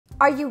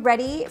Are you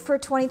ready for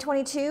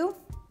 2022?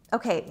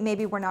 Okay,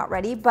 maybe we're not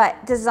ready,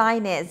 but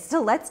design is. So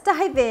let's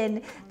dive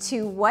in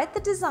to what the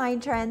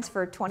design trends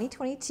for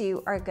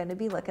 2022 are gonna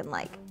be looking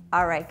like.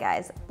 All right,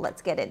 guys,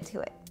 let's get into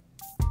it.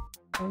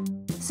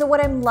 So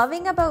what I'm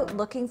loving about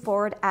looking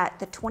forward at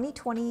the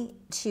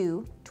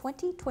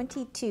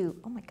 2022,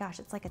 oh my gosh,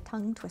 it's like a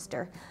tongue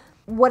twister.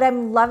 What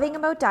I'm loving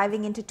about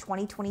diving into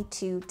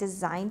 2022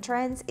 design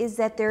trends is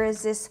that there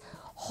is this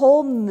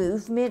whole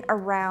movement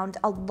around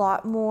a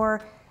lot more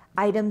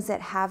items that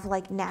have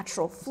like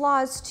natural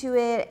flaws to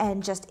it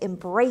and just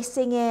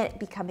embracing it,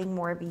 becoming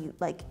more of you,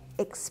 like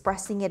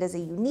expressing it as a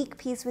unique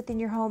piece within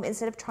your home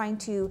instead of trying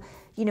to,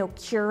 you know,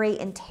 curate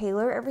and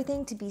tailor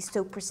everything to be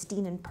so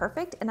pristine and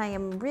perfect. And I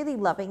am really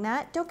loving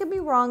that. Don't get me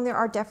wrong, there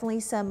are definitely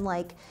some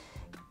like,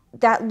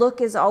 that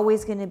look is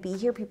always going to be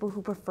here, people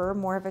who prefer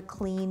more of a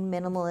clean,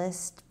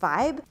 minimalist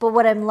vibe. But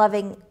what I'm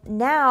loving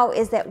now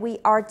is that we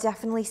are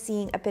definitely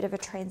seeing a bit of a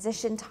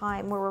transition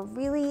time where we're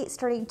really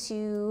starting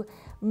to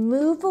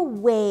move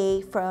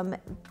away from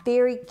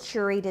very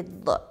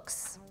curated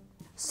looks.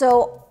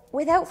 So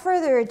without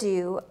further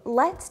ado,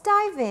 let's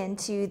dive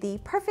into the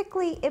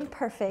perfectly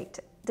imperfect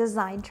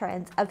design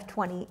trends of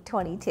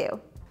 2022.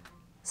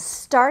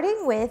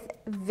 Starting with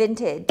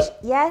vintage.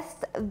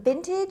 Yes,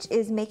 vintage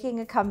is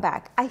making a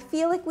comeback. I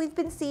feel like we've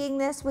been seeing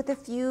this with a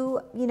few,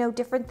 you know,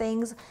 different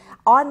things.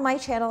 On my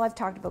channel, I've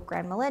talked about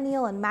Grand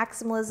Millennial and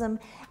Maximalism,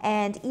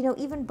 and, you know,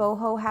 even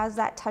boho has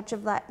that touch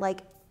of that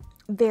like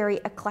very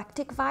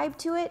eclectic vibe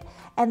to it,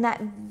 and that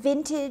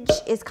vintage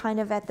is kind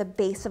of at the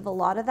base of a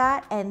lot of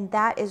that, and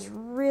that is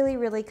really,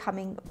 really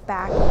coming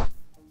back.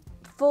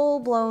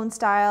 Full-blown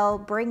style,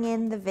 bring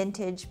in the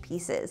vintage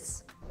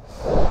pieces.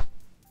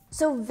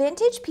 So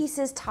vintage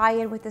pieces tie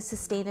in with the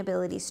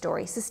sustainability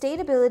story.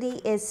 Sustainability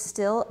is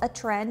still a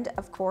trend,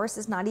 of course.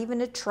 It's not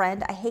even a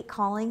trend. I hate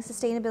calling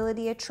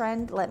sustainability a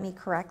trend. Let me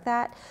correct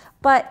that.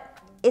 But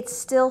it's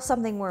still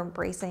something we're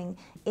embracing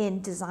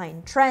in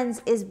design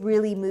trends, is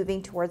really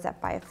moving towards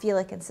that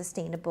biophilic and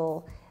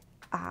sustainable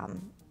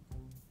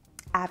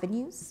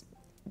avenues,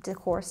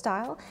 decor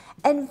style.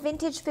 And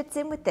vintage fits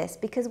in with this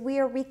because we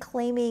are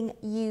reclaiming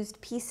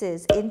used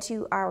pieces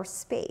into our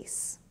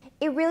space.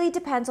 It really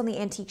depends on the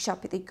antique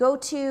shop that they go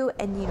to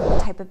and, you know,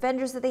 the type of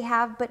vendors that they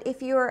have. But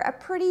if you're a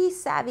pretty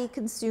savvy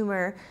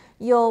consumer,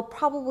 you'll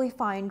probably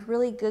find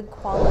really good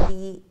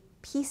quality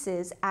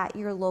pieces at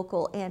your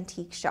local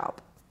antique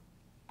shop.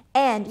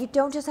 And you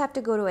don't just have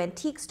to go to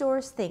antique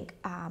stores. Think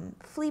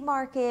flea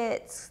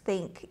markets,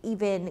 think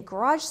even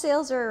garage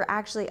sales. Or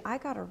actually, I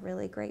got a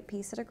really great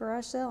piece at a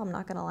garage sale. I'm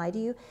not gonna lie to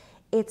you.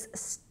 It's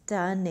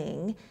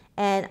stunning.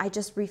 And I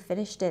just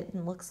refinished it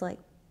and looks like,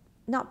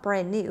 not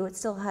brand new, it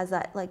still has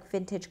that like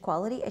vintage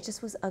quality. It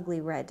just was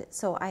ugly red,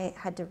 so I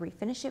had to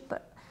refinish it,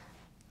 but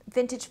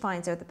vintage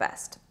finds are the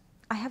best.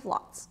 I have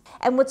lots.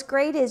 And what's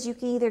great is you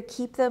can either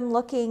keep them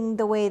looking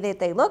the way that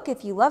they look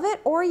if you love it,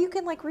 or you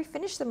can like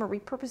refinish them or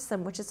repurpose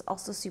them, which is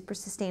also super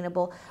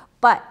sustainable.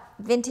 But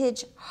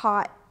vintage,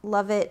 hot,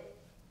 love it,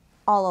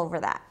 all over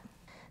that.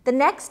 The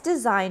next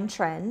design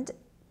trend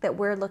that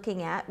we're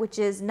looking at, which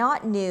is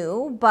not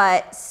new,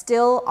 but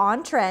still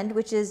on trend,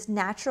 which is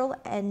natural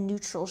and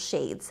neutral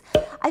shades.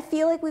 I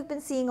feel like we've been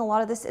seeing a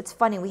lot of this. It's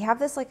funny, we have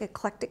this like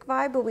eclectic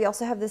vibe, but we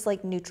also have this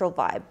like neutral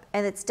vibe.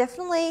 And it's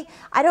definitely,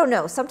 I don't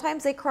know,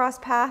 sometimes they cross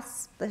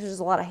paths. There's just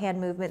a lot of hand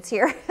movements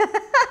here.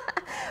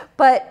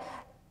 But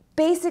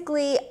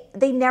basically,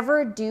 they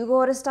never do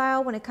go out of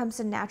style when it comes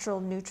to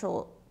natural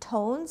neutral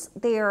tones.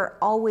 They are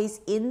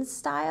always in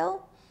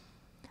style,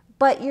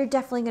 but you're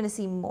definitely gonna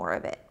see more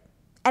of it.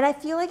 And I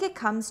feel like it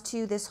comes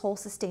to this whole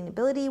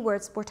sustainability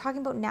where we're talking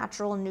about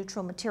natural and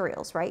neutral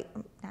materials, right?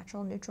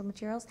 Natural and neutral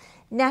materials?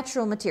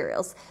 Natural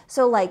materials.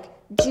 So like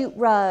jute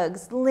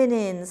rugs,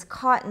 linens,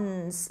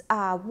 cottons,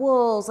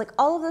 wools, like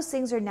all of those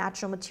things are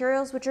natural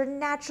materials, which are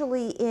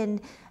naturally in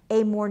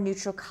a more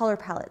neutral color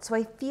palette. So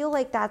I feel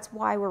like that's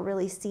why we're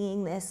really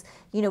seeing this,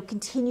 you know,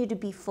 continue to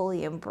be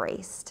fully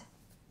embraced.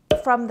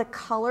 From the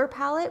color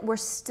palette, we're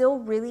still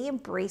really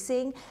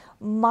embracing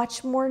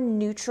much more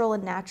neutral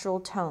and natural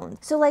tones.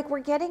 So like we're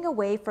getting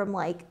away from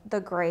like the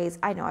grays.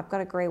 I know I've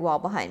got a gray wall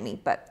behind me,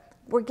 but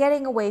we're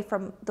getting away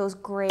from those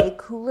gray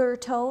cooler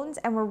tones,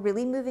 and we're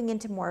really moving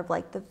into more of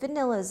like the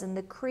vanillas and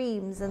the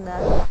creams and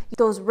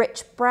those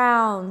rich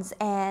browns,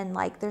 and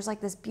like there's like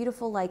this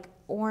beautiful like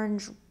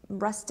orange,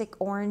 rustic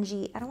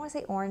orangey. I don't want to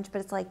say orange, but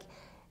it's like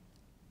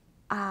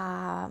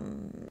I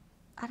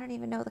don't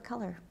even know the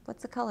color.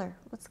 What's the color?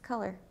 What's the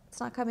color? It's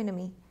not coming to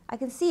me. I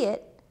can see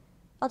it.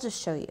 I'll just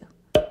show you.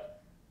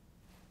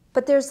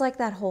 But there's like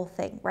that whole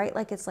thing, right?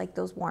 Like it's like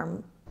those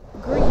warm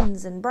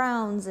greens and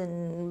browns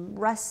and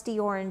rusty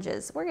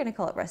oranges. We're gonna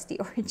call it rusty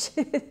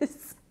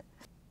oranges.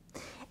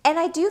 And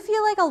I do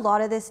feel like a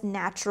lot of this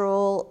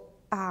natural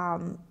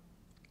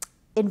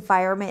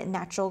environment,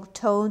 natural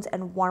tones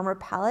and warmer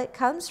palette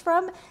comes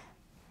from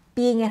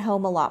being at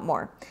home a lot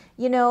more.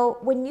 You know,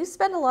 when you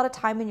spend a lot of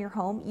time in your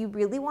home, you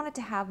really want it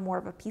to have more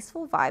of a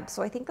peaceful vibe.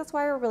 So I think that's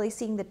why we're really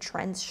seeing the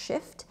trends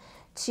shift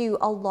to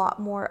a lot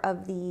more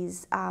of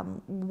these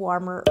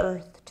warmer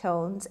earth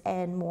tones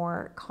and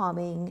more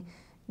calming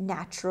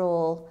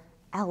natural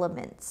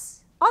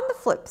elements. On the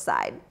flip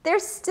side,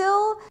 there's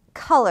still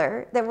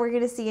color that we're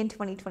gonna see in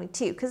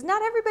 2022 because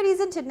not everybody's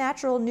into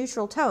natural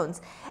neutral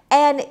tones.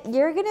 And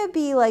you're gonna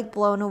be like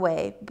blown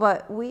away,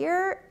 but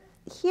we're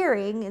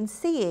hearing and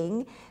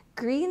seeing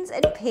greens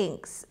and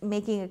pinks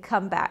making a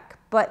comeback.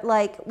 But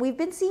like we've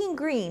been seeing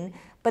green,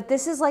 but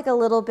this is like a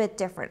little bit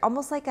different,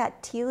 almost like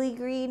that tealy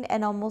green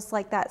and almost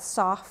like that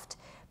soft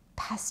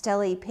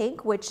pastel-y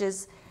pink, which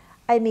is,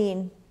 I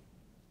mean,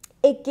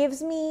 it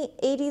gives me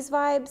 80s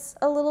vibes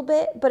a little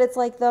bit, but it's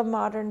like the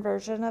modern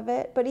version of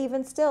it. But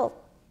even still,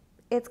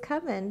 it's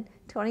coming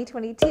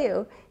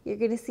 2022. You're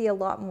gonna see a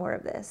lot more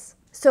of this.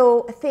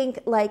 So think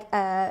like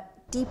a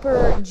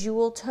deeper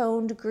jewel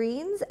toned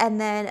greens and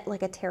then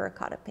like a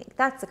terracotta pink.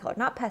 That's the color,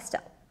 not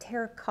pastel,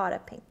 terracotta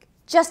pink.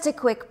 Just a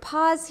quick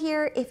pause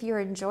here. If you're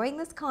enjoying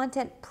this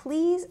content,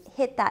 please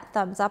hit that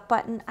thumbs up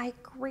button. I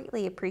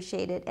greatly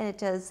appreciate it, and it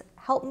does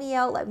help me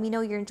out. Let me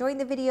know you're enjoying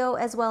the video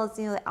as well as,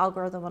 you know, the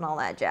algorithm and all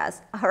that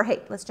jazz. All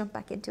right, let's jump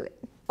back into it.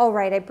 All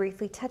right, I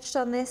briefly touched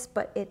on this,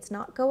 but it's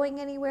not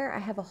going anywhere. I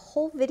have a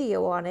whole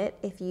video on it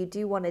if you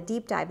do want to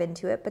deep dive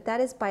into it, but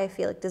that is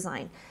biophilic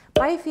design.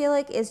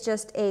 Biophilic is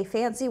just a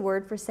fancy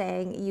word for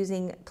saying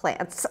using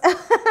plants.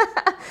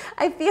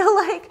 I feel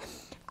like,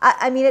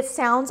 I mean, it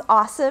sounds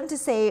awesome to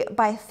say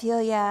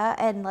biophilia,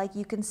 and like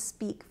you can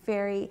speak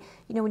very,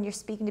 you know, when you're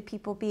speaking to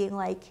people being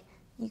like,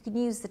 you can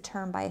use the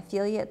term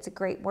biophilia, it's a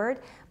great word,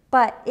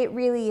 but it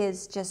really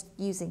is just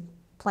using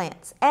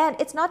plants. And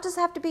it's not just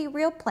have to be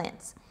real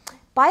plants.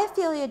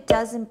 Biophilia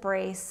does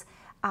embrace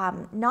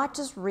not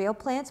just real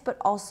plants, but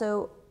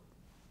also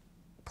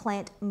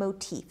plant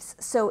motifs.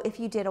 So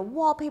if you did a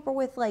wallpaper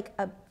with like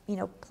a, you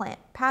know, plant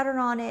pattern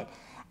on it,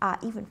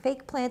 even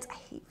fake plants, I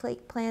hate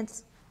fake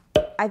plants.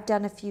 I've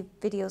done a few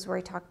videos where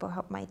I talk about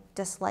how my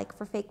dislike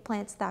for fake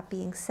plants. That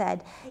being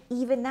said,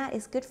 even that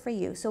is good for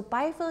you. So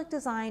biophilic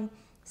design,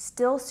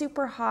 still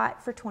super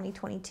hot for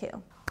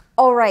 2022.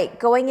 All right,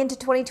 going into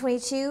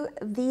 2022,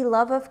 the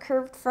love of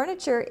curved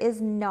furniture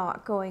is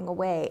not going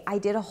away. I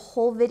did a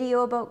whole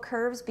video about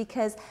curves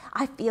because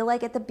I feel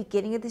like at the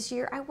beginning of this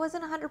year, I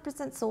wasn't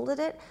 100% sold at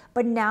it,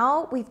 but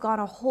now we've gone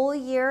a whole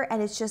year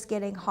and it's just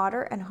getting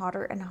hotter and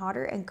hotter and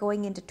hotter, and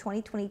going into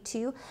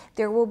 2022,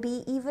 there will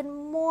be even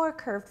more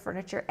curved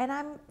furniture. And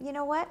you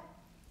know what?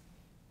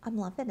 I'm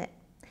loving it.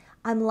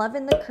 I'm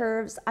loving the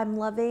curves. I'm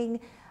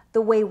loving the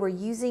way we're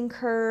using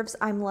curves.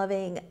 I'm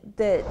loving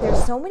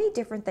there's so many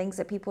different things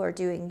that people are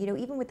doing, you know,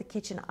 even with the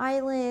kitchen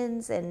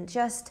islands, and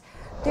just,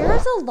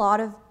 there's a lot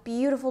of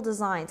beautiful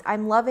designs.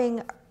 I'm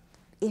loving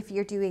if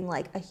you're doing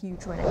like a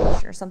huge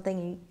renovation or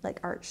something, like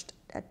arched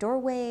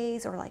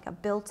doorways or like a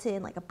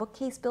built-in, like a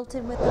bookcase built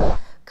in with a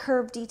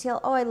curved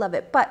detail. Oh, I love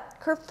it. But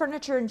curved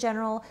furniture in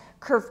general,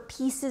 curved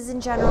pieces in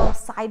general,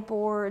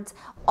 sideboards,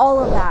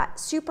 all of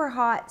that, super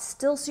hot,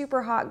 still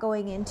super hot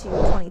going into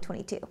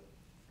 2022.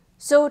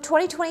 So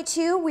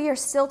 2022, we are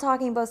still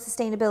talking about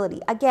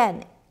sustainability.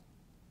 Again,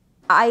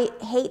 I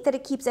hate that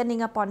it keeps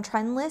ending up on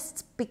trend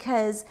lists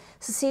because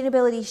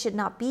sustainability should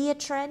not be a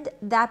trend.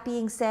 That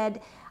being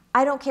said,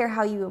 I don't care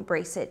how you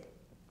embrace it.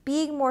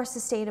 Being more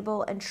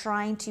sustainable and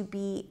trying to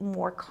be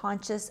more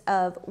conscious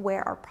of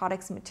where our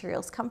products and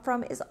materials come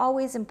from is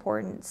always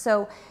important.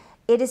 So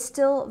it is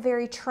still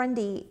very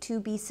trendy to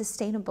be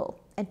sustainable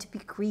and to be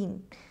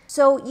green.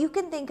 So you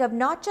can think of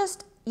not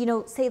just, you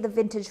know, say the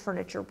vintage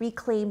furniture,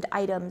 reclaimed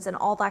items and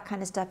all that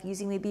kind of stuff,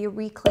 using maybe a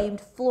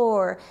reclaimed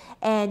floor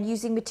and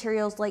using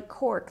materials like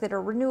cork that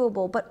are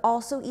renewable, but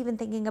also even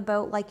thinking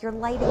about like your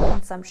lighting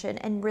consumption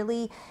and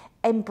really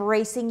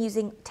embracing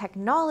using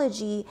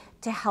technology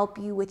to help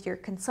you with your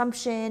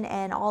consumption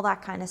and all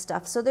that kind of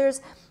stuff. So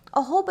there's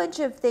a whole bunch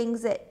of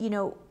things that, you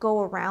know,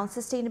 go around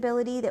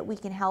sustainability that we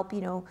can help,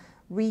 you know,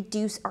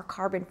 reduce our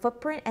carbon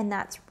footprint, and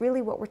that's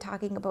really what we're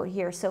talking about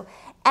here. So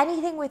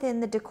anything within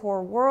the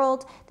decor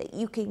world that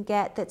you can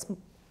get that's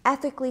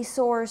ethically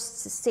sourced,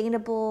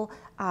 sustainable,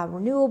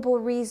 renewable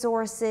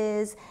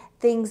resources,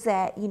 things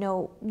that, you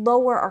know,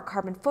 lower our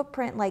carbon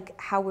footprint, like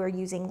how we're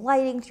using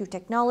lighting through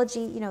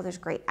technology. You know, there's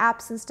great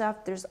apps and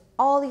stuff. There's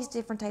all these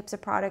different types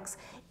of products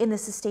in the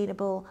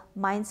sustainable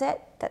mindset.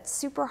 That's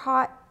super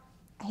hot.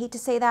 I hate to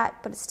say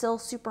that, but it's still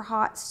super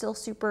hot, still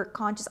super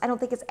conscious. I don't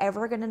think it's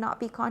ever going to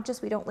not be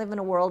conscious. We don't live in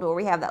a world where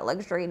we have that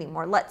luxury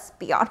anymore. Let's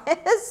be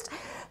honest.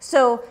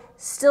 So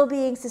still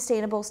being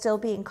sustainable, still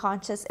being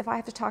conscious. If I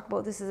have to talk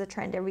about this as a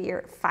trend every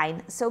year,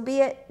 fine. So be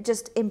it.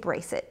 Just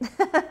embrace it.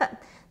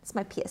 That's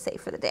my PSA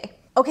for the day.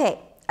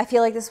 Okay. I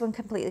feel like this one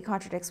completely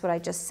contradicts what I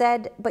just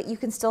said, but you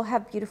can still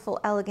have beautiful,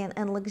 elegant,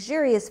 and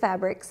luxurious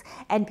fabrics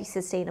and be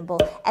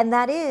sustainable. And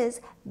that is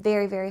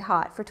very, very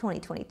hot for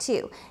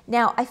 2022.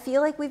 Now, I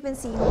feel like we've been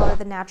seeing a lot of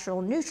the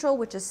natural neutral,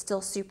 which is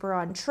still super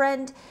on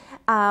trend,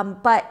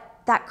 but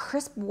that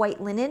crisp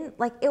white linen,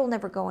 like, it will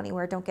never go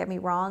anywhere, don't get me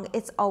wrong.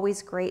 It's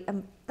always great.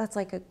 That's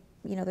like a,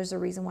 you know, there's a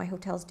reason why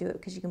hotels do it,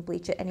 because you can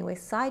bleach it anyway.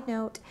 Side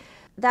note,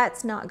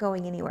 that's not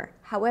going anywhere.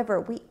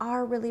 However, we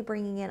are really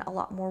bringing in a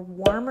lot more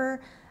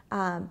warmer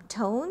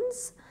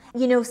tones.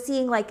 You know,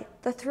 seeing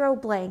like the throw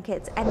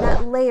blankets and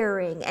that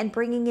layering and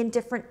bringing in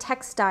different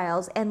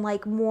textiles and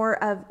like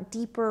more of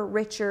deeper,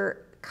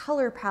 richer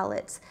color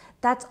palettes.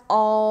 That's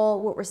all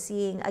what we're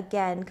seeing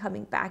again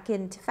coming back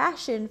into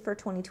fashion for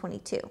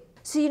 2022.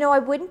 So, you know, I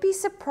wouldn't be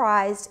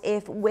surprised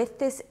if with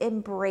this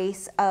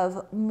embrace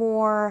of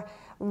more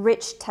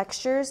rich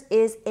textures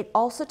is it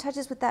also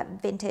touches with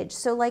that vintage.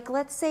 So like,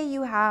 let's say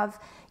you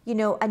have, you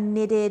know, a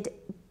knitted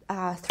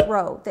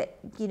throw that,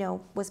 you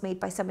know, was made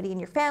by somebody in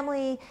your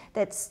family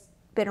that's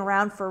been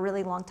around for a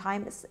really long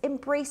time. It's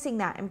embracing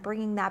that and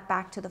bringing that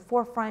back to the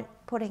forefront,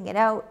 putting it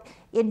out,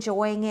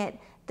 enjoying it,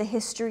 the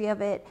history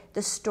of it,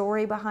 the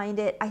story behind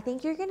it. I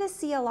think you're going to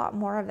see a lot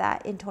more of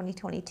that in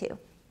 2022.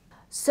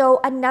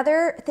 So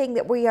another thing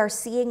that we are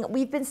seeing,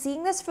 we've been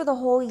seeing this for the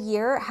whole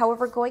year.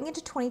 However, going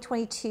into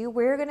 2022,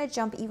 we're going to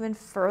jump even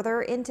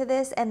further into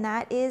this, and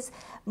that is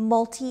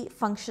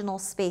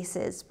multifunctional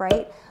spaces,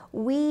 right?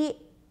 We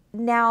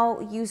now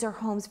use our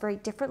homes very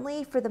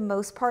differently for the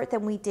most part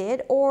than we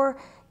did, or,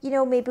 you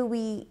know, maybe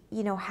we,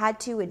 you know, had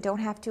to and don't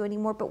have to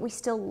anymore, but we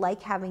still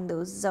like having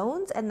those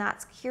zones, and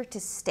that's here to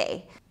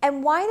stay.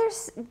 And why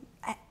there's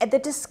the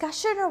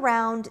discussion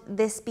around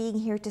this being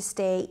here to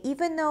stay,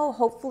 even though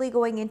hopefully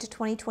going into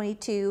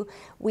 2022,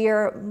 we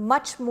are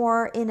much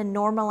more in a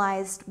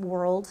normalized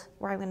world,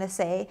 where I'm going to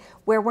say,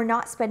 where we're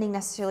not spending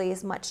necessarily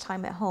as much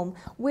time at home,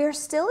 we're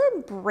still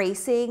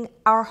embracing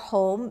our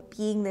home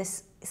being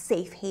this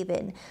safe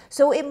haven.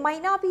 So it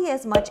might not be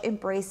as much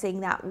embracing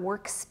that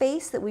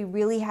workspace that we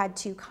really had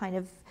to kind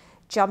of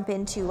jump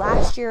into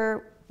last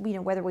year, you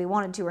know, whether we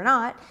wanted to or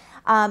not.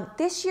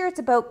 This year it's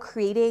about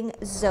creating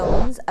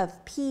zones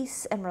of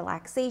peace and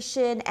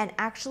relaxation and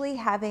actually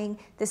having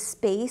the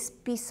space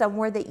be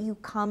somewhere that you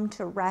come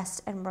to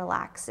rest and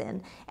relax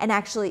in and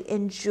actually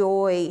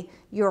enjoy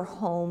your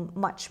home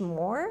much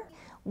more.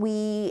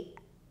 We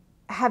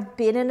have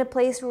been in a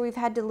place where we've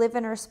had to live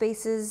in our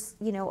spaces,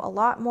 you know, a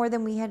lot more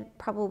than we had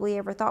probably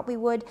ever thought we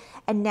would.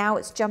 And now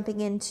it's jumping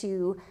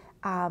into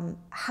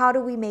how do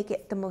we make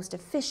it the most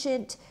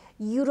efficient,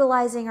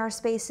 utilizing our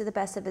space to the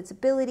best of its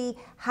ability,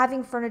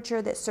 having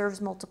furniture that serves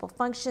multiple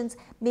functions.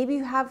 Maybe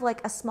you have like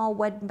a small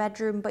one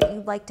bedroom, but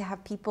you'd like to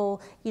have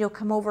people, you know,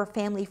 come over,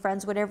 family,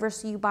 friends, whatever.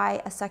 So you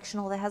buy a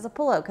sectional that has a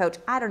pull-out couch.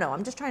 I don't know.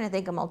 I'm just trying to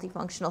think of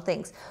multifunctional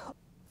things.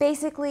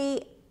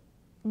 Basically,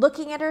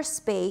 looking at our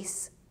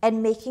space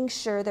and making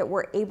sure that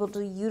we're able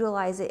to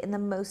utilize it in the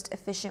most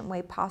efficient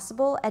way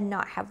possible and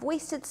not have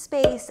wasted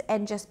space,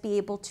 and just be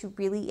able to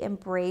really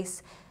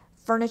embrace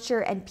furniture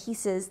and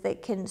pieces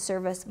that can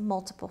service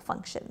multiple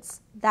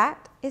functions.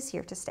 That is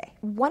here to stay.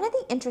 One of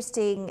the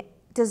interesting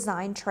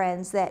design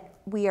trends that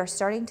we are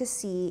starting to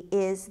see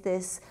is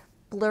this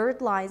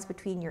blurred lines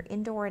between your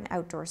indoor and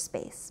outdoor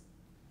space.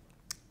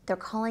 They're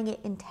calling it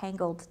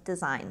entangled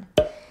design.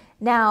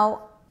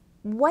 Now,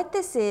 what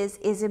this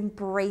is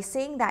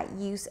embracing that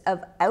use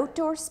of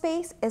outdoor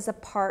space as a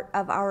part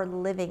of our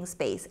living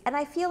space. And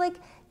I feel like,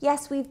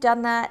 yes, we've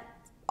done that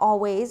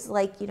always.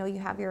 Like, you know, you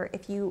have your,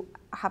 if you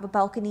have a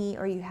balcony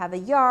or you have a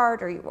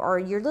yard or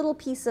your little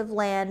piece of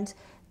land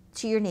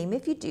to your name,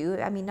 if you do,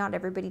 I mean, not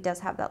everybody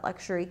does have that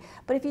luxury,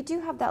 but if you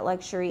do have that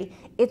luxury,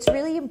 it's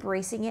really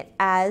embracing it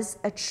as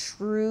a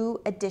true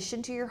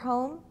addition to your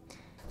home.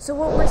 So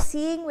what we're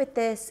seeing with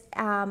this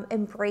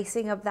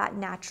embracing of that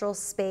natural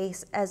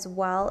space as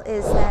well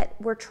is that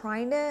we're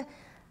trying to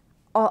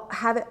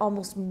have it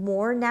almost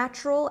more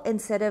natural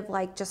instead of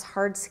like just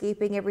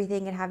hardscaping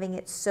everything and having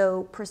it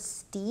so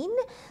pristine.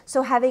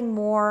 So having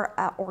more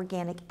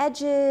organic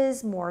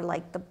edges, more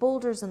like the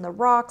boulders and the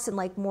rocks, and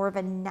like more of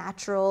a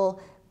natural,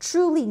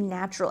 truly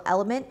natural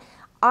element.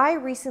 I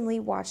recently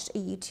watched a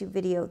YouTube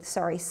video,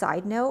 sorry,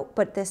 side note,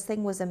 but this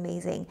thing was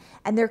amazing.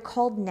 And they're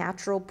called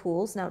natural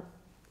pools. Now,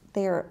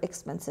 they're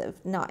expensive,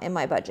 not in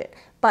my budget,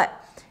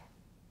 but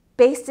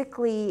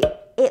basically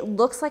it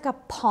looks like a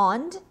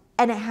pond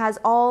and it has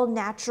all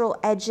natural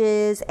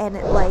edges, and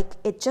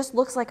it just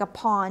looks like a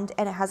pond,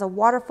 and it has a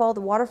waterfall.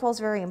 The waterfall is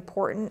very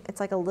important. It's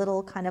like a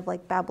little kind of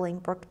like babbling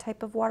brook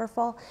type of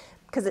waterfall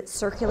because it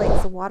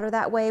circulates the water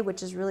that way,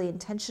 which is really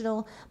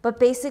intentional. But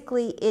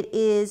basically it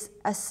is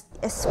a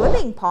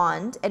swimming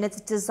pond, and it's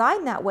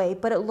designed that way,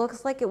 but it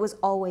looks like it was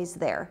always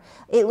there.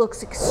 It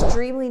looks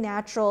extremely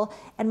natural.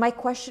 And my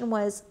question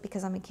was,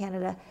 because I'm in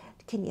Canada,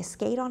 can you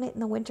skate on it in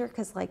the winter?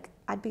 Because like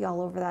I'd be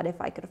all over that if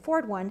I could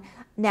afford one.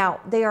 Now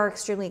they are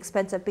extremely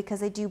expensive because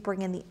they do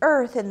bring in the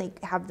earth and they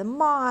have the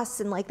moss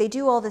and like they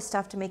do all this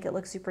stuff to make it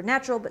look super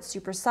natural. But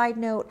super side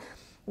note,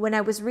 when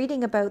I was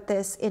reading about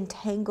this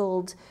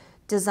entangled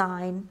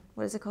design,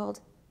 what is it called?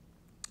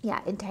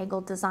 Yeah,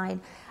 entangled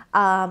design.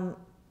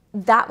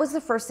 That was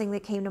the first thing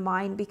that came to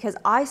mind, because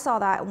I saw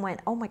that and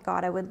went, oh my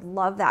God, I would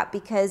love that,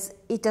 because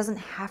it doesn't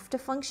have to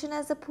function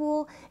as a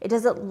pool. It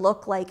doesn't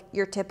look like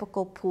your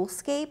typical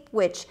poolscape,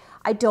 which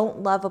I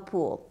don't love a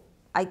pool.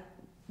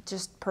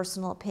 Just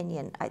personal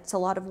opinion. It's a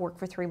lot of work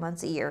for 3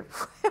 months a year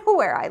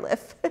where I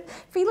live.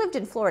 If you lived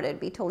in Florida, it'd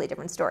be a totally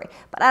different story.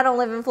 But I don't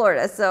live in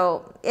Florida,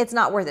 so it's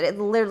not worth it. It's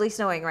literally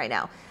snowing right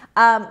now.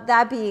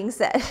 That being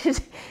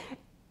said,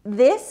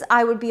 This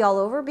I would be all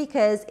over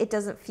because it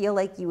doesn't feel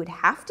like you would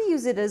have to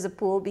use it as a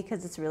pool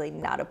because it's really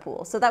not a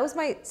pool. So that was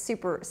my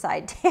super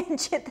side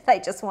tangent that I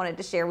just wanted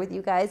to share with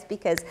you guys,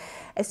 because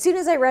as soon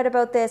as I read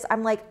about this,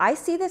 I'm like, I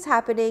see this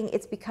happening.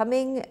 It's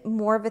becoming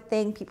more of a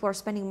thing. People are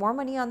spending more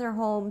money on their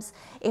homes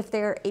if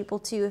they're able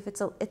to, if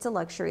it's a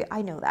luxury.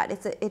 I know that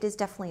it is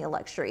definitely a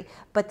luxury,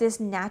 but this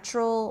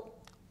natural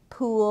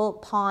pool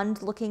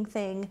pond looking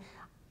thing,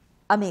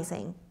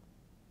 amazing.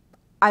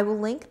 I will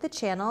link the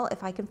channel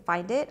if I can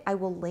find it. I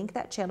will link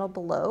that channel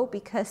below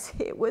because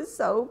it was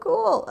so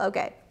cool.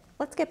 Okay,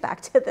 let's get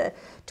back to the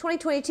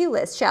 2022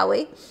 list, shall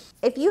we?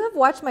 If you have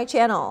watched my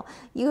channel,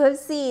 you have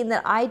seen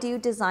that I do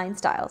design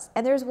styles,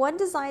 and there's one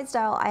design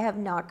style I have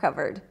not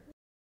covered.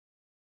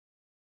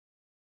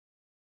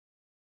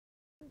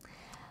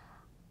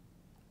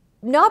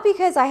 Not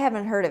because I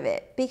haven't heard of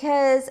it,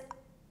 because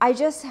I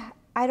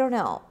don't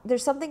know.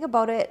 There's something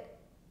about it.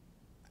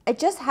 I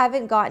just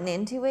haven't gotten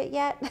into it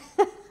yet.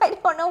 I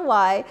don't know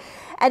why.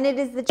 And it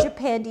is the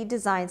Japandi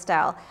design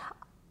style.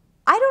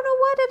 I don't know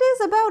what it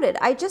is about it.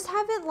 I just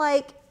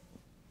haven't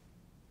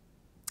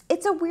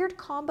it's a weird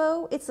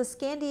combo. It's a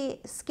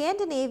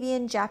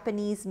Scandinavian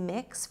Japanese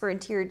mix for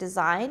interior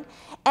design.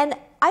 And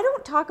I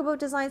don't talk about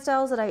design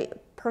styles that I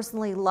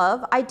personally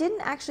love. I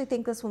didn't actually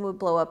think this one would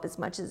blow up as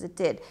much as it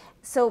did.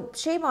 So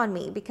shame on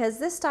me, because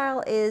this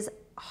style is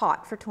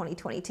hot for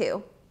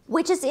 2022.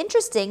 Which is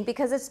interesting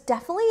because it's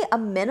definitely a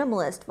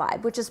minimalist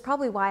vibe, which is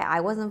probably why I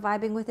wasn't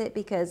vibing with it,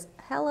 because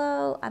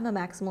hello, I'm a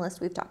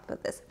maximalist. We've talked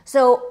about this.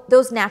 So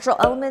those natural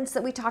elements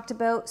that we talked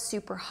about,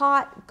 super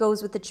hot,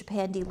 goes with the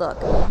Japandi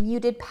look.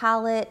 Muted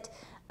palette,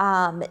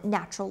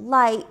 natural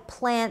light,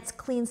 plants,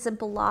 clean,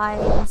 simple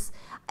lines.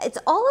 It's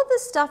all of the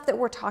stuff that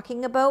we're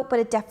talking about, but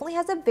it definitely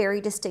has a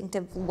very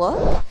distinctive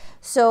look.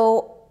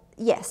 So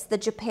yes, the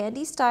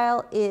Japandi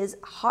style is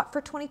hot for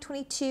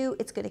 2022.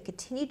 It's going to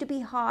continue to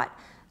be hot.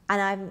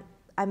 And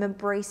I'm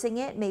embracing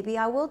it. Maybe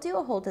I will do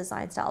a whole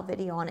design style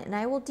video on it, and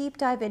I will deep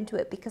dive into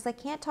it, because I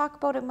can't talk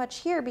about it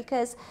much here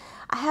because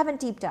I haven't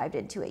deep dived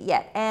into it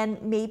yet.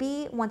 And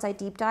maybe once I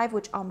deep dive,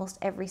 which almost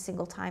every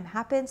single time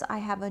happens, I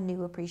have a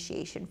new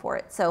appreciation for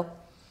it. So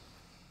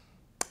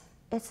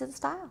it's in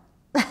style.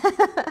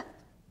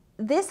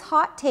 This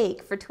hot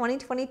take for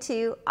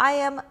 2022, I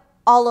am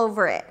all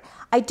over it.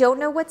 I don't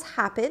know what's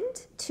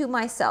happened to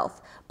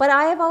myself, but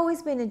I have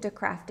always been into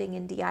crafting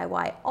and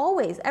DIY,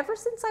 always, ever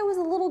since I was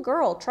a little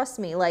girl. Trust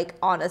me, like,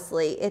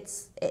 honestly,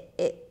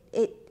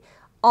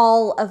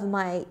 all of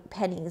my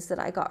pennies that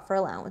I got for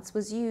allowance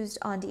was used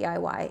on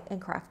DIY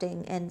and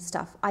crafting and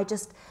stuff.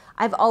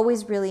 I've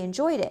always really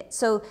enjoyed it.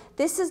 So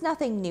this is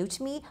nothing new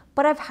to me,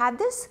 but I've had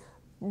this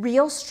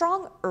real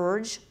strong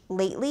urge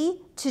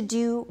lately to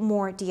do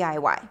more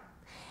DIY.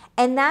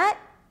 And that,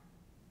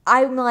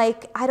 I'm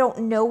like, I don't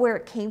know where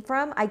it came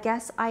from. I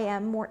guess I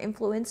am more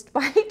influenced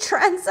by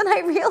trends than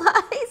I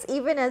realize,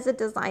 even as a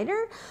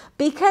designer,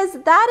 because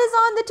that is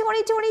on the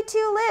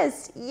 2022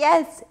 list.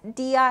 Yes,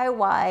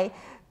 DIY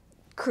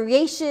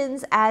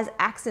creations as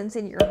accents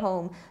in your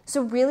home.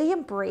 So really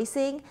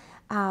embracing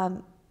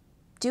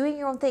doing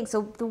your own thing.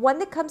 So the one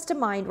that comes to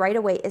mind right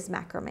away is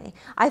macrame.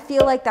 I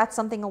feel like that's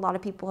something a lot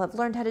of people have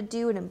learned how to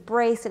do and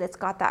embrace, and it's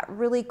got that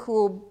really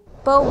cool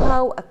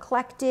boho,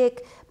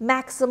 eclectic,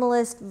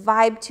 maximalist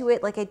vibe to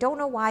it. Like, I don't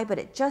know why, but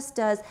it just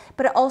does.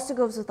 But it also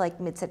goes with like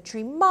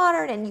mid-century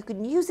modern, and you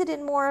can use it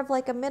in more of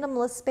like a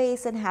minimalist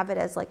space and have it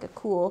as like a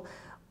cool,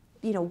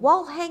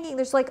 wall hanging.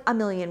 There's like a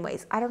million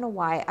ways. I don't know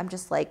why. I'm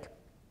just like,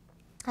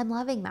 I'm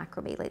loving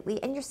macrame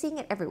lately, and you're seeing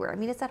it everywhere. I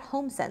mean, it's at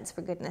HomeSense,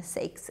 for goodness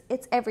sakes.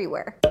 It's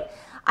everywhere.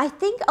 I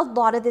think a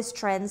lot of these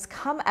trends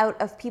come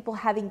out of people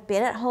having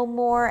been at home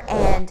more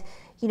and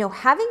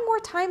having more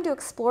time to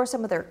explore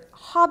some of their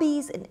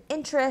hobbies and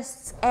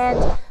interests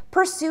and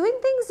pursuing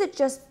things that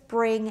just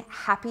bring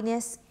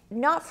happiness,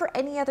 not for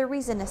any other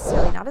reason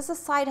necessarily, not as a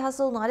side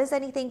hustle, not as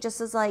anything, just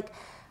as like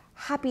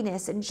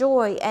happiness and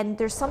joy. And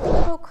there's something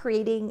about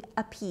creating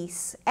a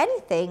piece,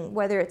 anything,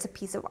 whether it's a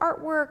piece of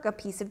artwork, a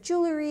piece of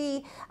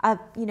jewelry, a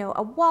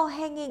wall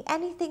hanging,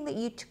 anything that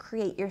you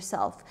create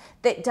yourself,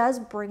 that does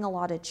bring a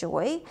lot of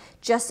joy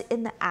just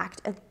in the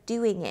act of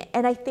doing it.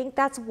 And I think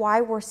that's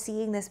why we're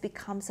seeing this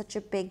become such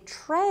a big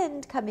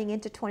trend coming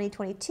into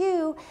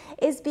 2022,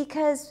 is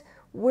because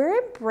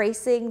we're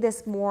embracing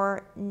this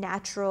more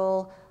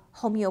natural,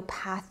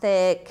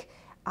 homeopathic,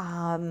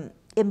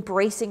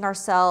 embracing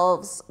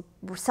ourselves,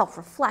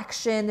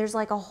 self-reflection. There's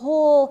like a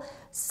whole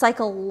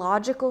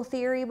psychological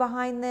theory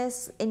behind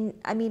this. And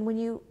I mean, when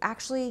you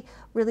actually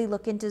really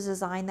look into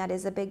design, that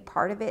is a big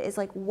part of it, is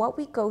like what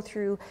we go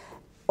through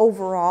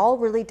overall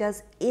really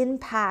does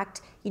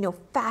impact,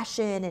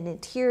 fashion and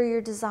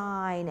interior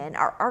design and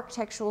our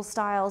architectural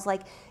styles.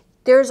 Like,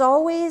 there's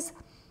always,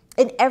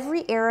 in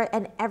every era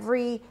and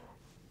every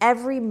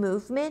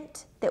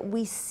movement that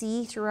we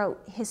see throughout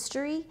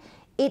history,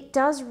 it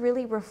does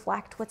really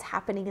reflect what's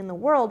happening in the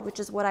world, which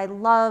is what I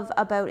love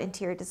about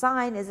interior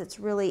design, is it's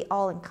really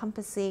all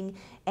encompassing,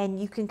 and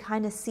you can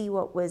kind of see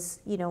what was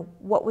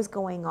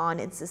going on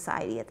in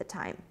society at the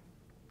time.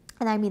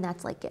 And I mean,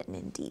 that's like getting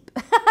in deep,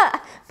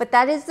 but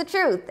that is the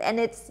truth, and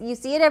you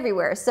see it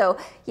everywhere. So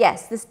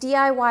yes, this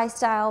DIY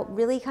style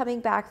really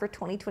coming back for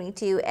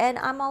 2022, and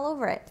I'm all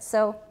over it.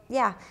 So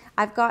yeah,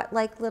 I've got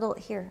like little,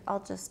 here,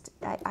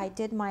 I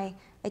did my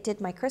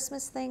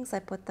Christmas things. I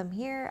put them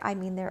here. I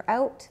mean, they're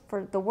out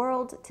for the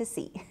world to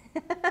see.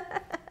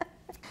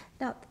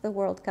 Not that the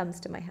world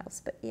comes to my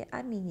house, but yeah,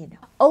 I mean, you know.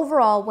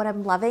 Overall, what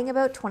I'm loving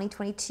about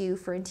 2022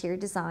 for interior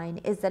design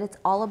is that it's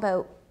all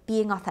about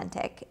being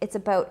authentic. It's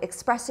about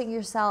expressing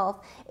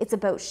yourself. It's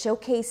about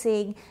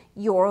showcasing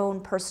your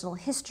own personal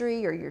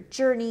history or your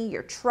journey,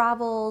 your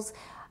travels,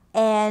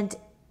 and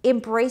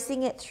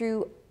embracing it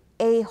through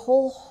a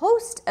whole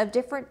host of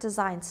different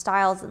design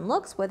styles and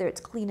looks, whether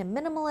it's clean and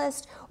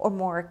minimalist or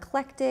more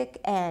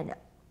eclectic and,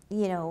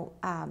 you know,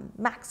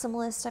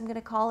 maximalist, I'm going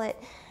to call it.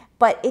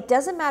 But it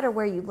doesn't matter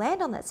where you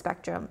land on that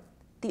spectrum.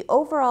 The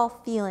overall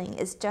feeling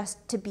is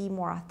just to be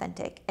more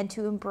authentic and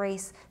to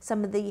embrace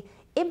some of the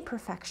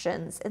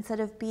imperfections instead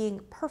of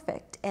being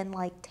perfect and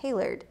like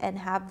tailored and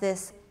have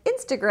this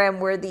Instagram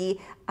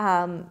worthy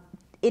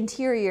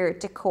interior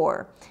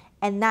decor.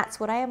 And that's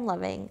what I am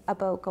loving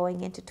about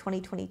going into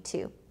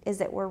 2022, is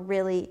that we're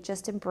really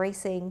just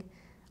embracing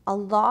a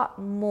lot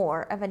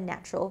more of a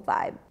natural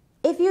vibe.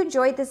 If you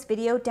enjoyed this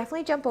video,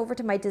 definitely jump over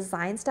to my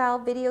design style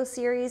video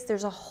series.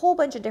 There's a whole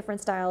bunch of different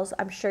styles.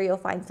 I'm sure you'll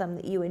find some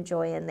that you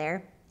enjoy in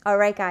there. All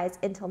right, guys,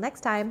 until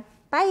next time,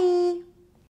 bye.